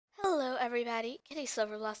everybody, Kitty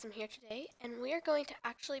Silverblossom here today, and we are going to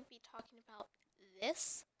actually be talking about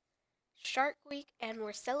this Shark Week, and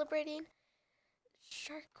we're celebrating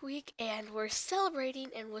Shark Week, and we're celebrating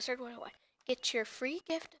in Wizard101. Get your free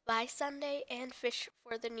gift by Sunday and fish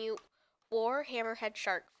for the new WARHAMMERHEAD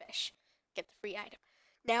shark fish. Get the free item.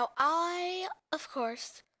 Now, I, of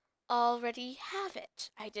course, already have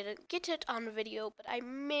it. I didn't get it on video, but I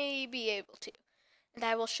may be able to. And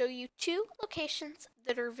I will show you two locations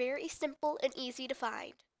that are very simple and easy to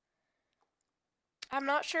find. I'm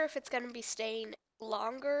not sure if it's going to be staying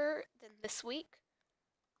longer than this week,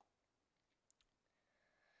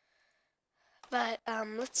 but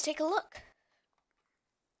let's take a look.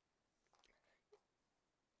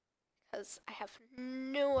 Because I have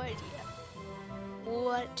no idea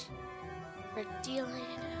what we're dealing,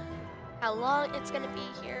 how long it's going to be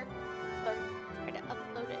here, so I'm trying to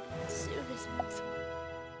upload it as soon as possible.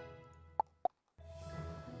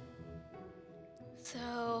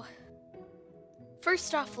 So,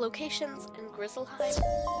 first off, locations in Grizzleheim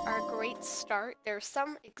are a great start. There are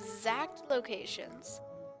some exact locations,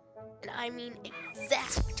 and I mean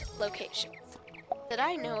exact locations, that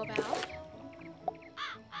I know about,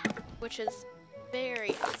 which is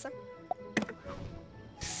very awesome.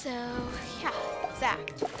 So, yeah,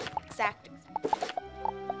 exact.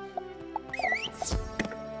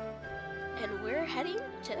 And we're heading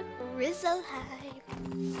to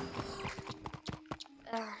Grizzleheim.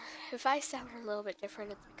 If I sound a little bit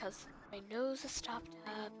different, it's because my nose is stopped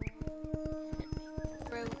up and my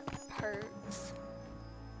throat hurts.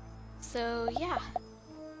 So yeah.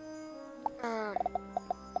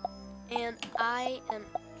 And I am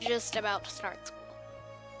just about to start school.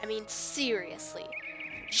 I mean, seriously,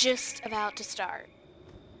 just about to start.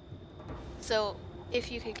 So, if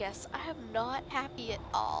you could guess, I am not happy at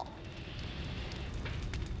all.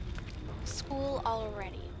 School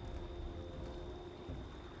already.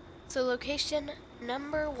 So location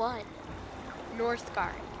number 1,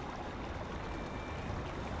 Northgard.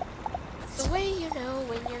 The way you know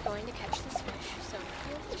when you're going to catch this fish, so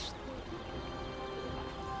fish.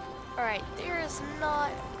 Alright, there is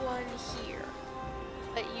not one here.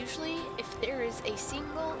 But usually, if there is a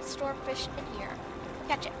single stormfish in here,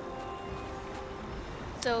 catch it.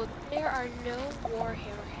 So there are no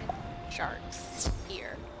WARHAMMERHEAD sharks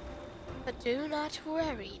here. But do not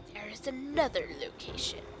worry, there is another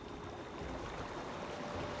location.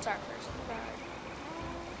 It's our first run.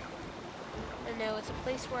 And no, it's a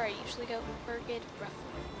place where I usually go for good ruffle.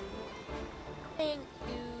 Thank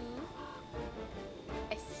you.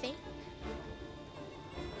 I think.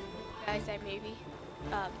 Guys, I may be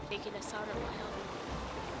taking us on a wild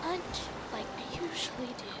hunt like I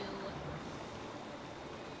usually do.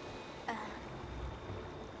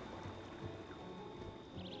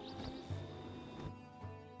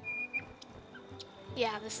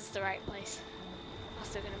 Yeah, this is the right place.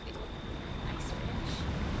 Also gonna be nice fish.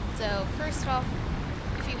 So first off,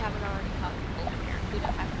 if you haven't already caught, we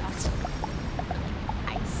don't have pasta.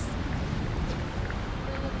 Ice.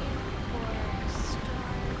 We're looking for star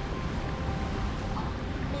on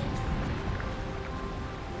this.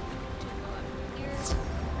 To go up here.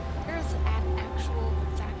 There's an actual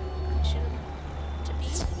exact location to be,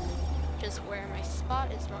 just where my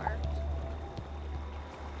spot is marked.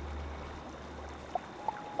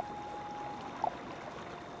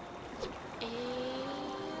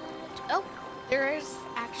 Oh, there is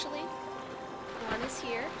actually one is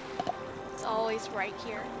here. It's always right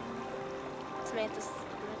here. Samantha's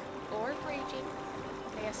or raging.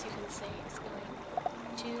 I guess you can say is going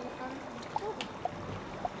to kill me.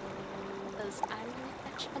 Because I'm gonna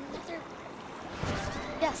catch another.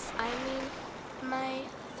 Yes, I mean my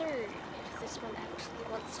third, if this one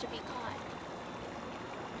actually wants to be caught.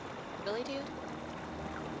 Really, dude?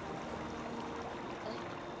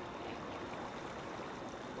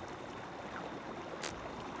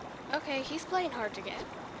 Okay, he's playing hard to get.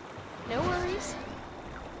 No worries.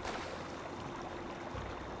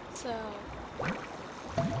 So,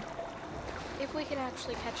 if we can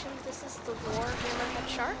actually catch him, this is the WARHAMMERHEAD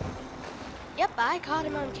shark. Yep, I caught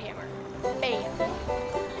him on camera. Bam.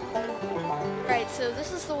 Right, so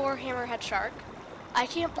this is the WARHAMMERHEAD shark. I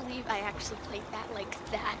can't believe I actually played that like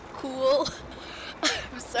that cool.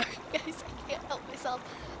 I'm sorry, guys, I can't help myself.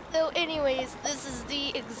 So anyways, this is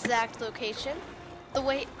the exact location. The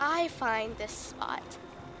way I find this spot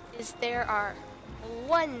is there are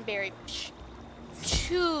 1 berry bush,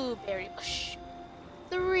 2 berry bush,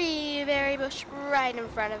 3 berry bush right in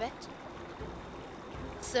front of it.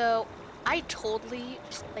 So I totally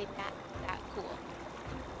just played that cool.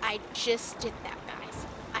 I just did that, guys.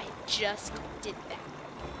 I just did that.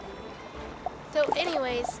 So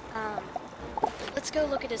anyways, let's go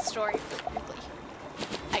look at his story quickly.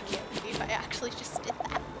 I can't believe I actually just did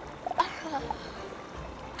that.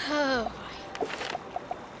 Oh boy.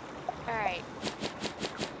 Alright.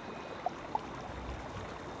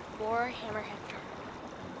 Warhammerhead Journal.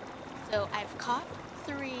 So I've caught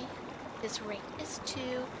 3. His rank is 2.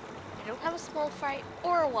 I don't have a small fry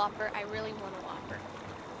or a whopper. I really want a whopper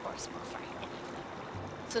or a small fry, any of them.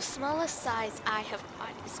 So smallest size I have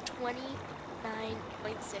caught is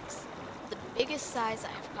 29.6. The biggest size I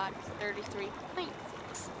have caught is 33.6.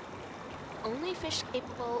 Only fish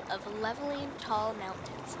capable of leveling tall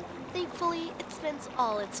mountains. Thankfully, it spends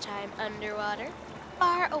all its time underwater,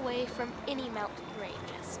 far away from any mountain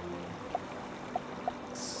ranges.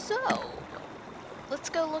 So, let's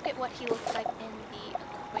go look at what he looks like in the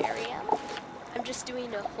aquarium. I'm just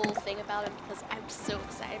doing a whole thing about him because I'm so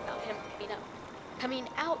excited about him coming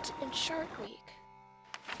out in Shark Week.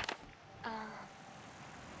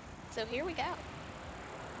 So here we go.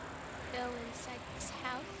 Go inside this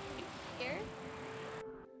house right here.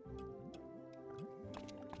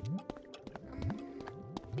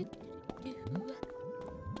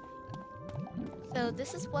 So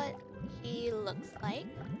this is what he looks like.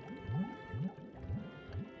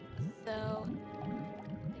 So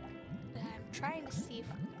I'm trying to see if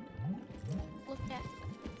look at.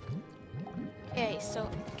 Okay, so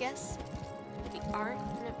I guess we aren't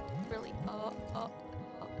gonna really.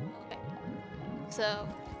 Okay. So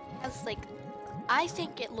he has like, I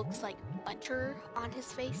think it looks like butter on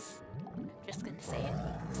his face. I'm just gonna say it.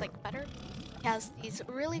 It's like butter. He has these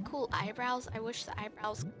really cool eyebrows. I wish the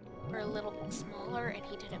eyebrows were a little bit smaller and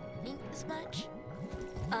he didn't blink as much.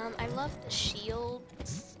 I love the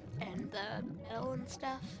shields and the metal and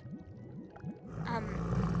stuff.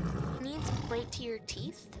 He needs pointier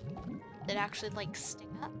teeth that actually like stick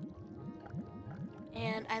up.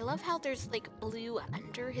 And I love how there's like blue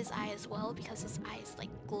under his eye as well because his eye is like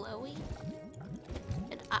glowing.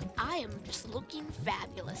 And I am just looking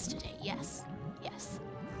fabulous today. Yes, yes.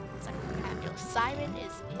 I'm fabulous. Simon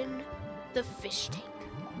is in the fish tank.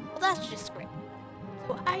 Well, that's just great.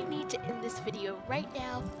 So I need to end this video right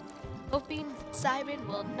now, hoping Simon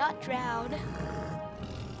will not drown.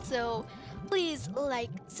 So please like,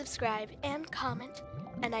 subscribe, and comment,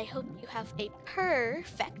 and I hope you have a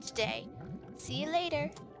perfect day. See you later.